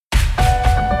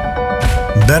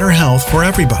better health for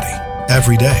everybody,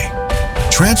 every day.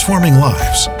 Transforming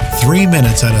lives, 3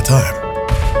 minutes at a time.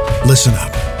 Listen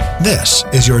up. This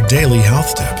is your daily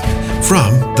health tip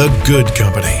from The Good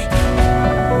Company.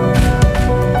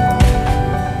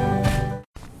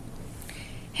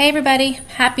 Hey everybody,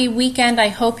 happy weekend. I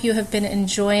hope you have been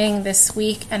enjoying this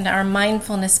week and our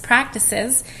mindfulness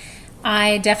practices.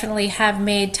 I definitely have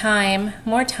made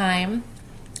more time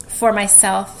for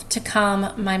myself to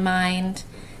calm my mind,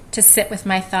 to sit with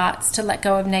my thoughts, to let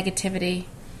go of negativity.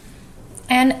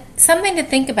 And something to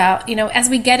think about, as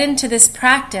we get into this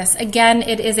practice, again,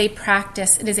 it is a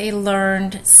practice. It is a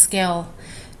learned skill.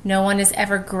 No one is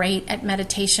ever great at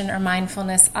meditation or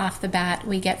mindfulness off the bat.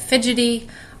 We get fidgety.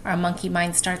 Our monkey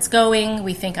mind starts going.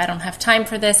 We think, I don't have time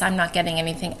for this. I'm not getting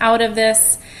anything out of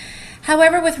this.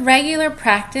 However, with regular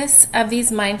practice of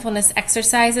these mindfulness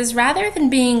exercises, rather than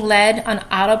being led on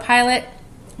autopilot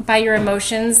by your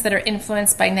emotions that are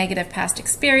influenced by negative past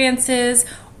experiences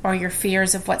or your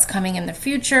fears of what's coming in the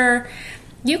future,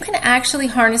 you can actually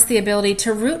harness the ability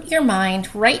to root your mind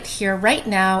right here, right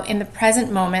now, in the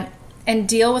present moment, and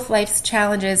deal with life's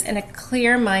challenges in a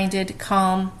clear-minded,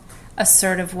 calm,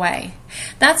 assertive way.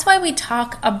 That's why we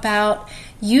talk about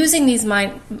using these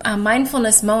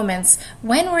mindfulness moments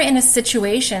when we're in a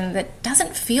situation that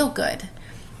doesn't feel good.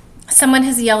 Someone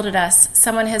has yelled at us.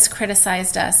 Someone has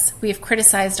criticized us. We have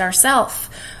criticized ourselves.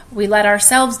 We let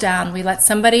ourselves down. We let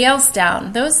somebody else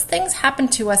down. Those things happen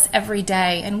to us every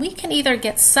day, and we can either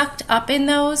get sucked up in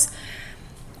those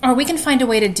or we can find a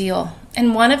way to deal.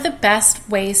 And one of the best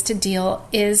ways to deal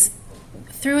is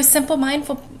through a simple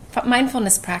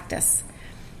mindfulness practice.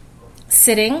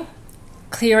 Sitting,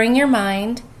 clearing your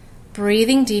mind,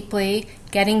 breathing deeply,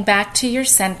 getting back to your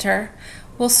center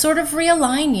will sort of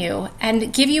realign you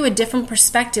and give you a different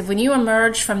perspective. When you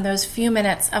emerge from those few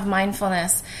minutes of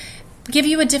mindfulness, give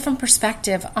you a different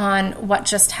perspective on what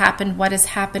just happened, what is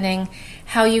happening,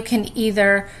 how you can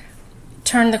either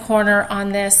turn the corner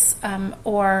on this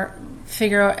or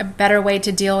figure out a better way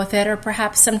to deal with it, or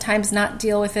perhaps sometimes not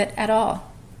deal with it at all.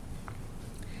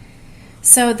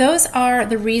 So those are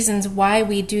the reasons why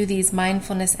we do these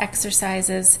mindfulness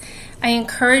exercises. I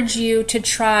encourage you to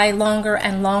try longer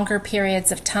and longer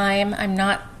periods of time. I'm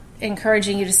not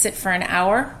encouraging you to sit for an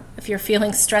hour if you're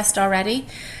feeling stressed already,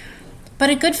 but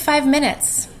a good 5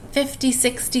 minutes, 50,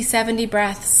 60, 70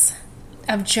 breaths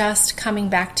of just coming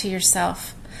back to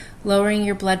yourself, lowering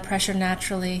your blood pressure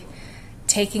naturally,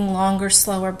 taking longer,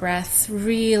 slower breaths,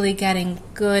 really getting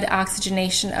good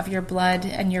oxygenation of your blood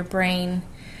and your brain,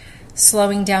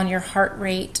 slowing down your heart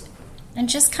rate, and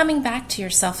just coming back to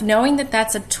yourself, knowing that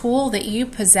that's a tool that you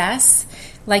possess,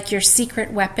 like your secret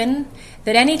weapon,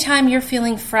 that anytime you're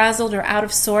feeling frazzled or out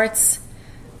of sorts,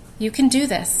 you can do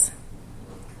this.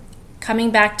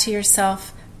 Coming back to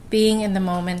yourself, being in the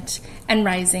moment, and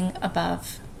rising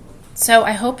above. So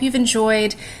I hope you've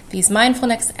enjoyed these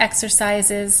mindfulness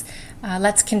exercises.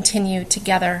 Let's continue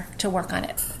together to work on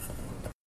it.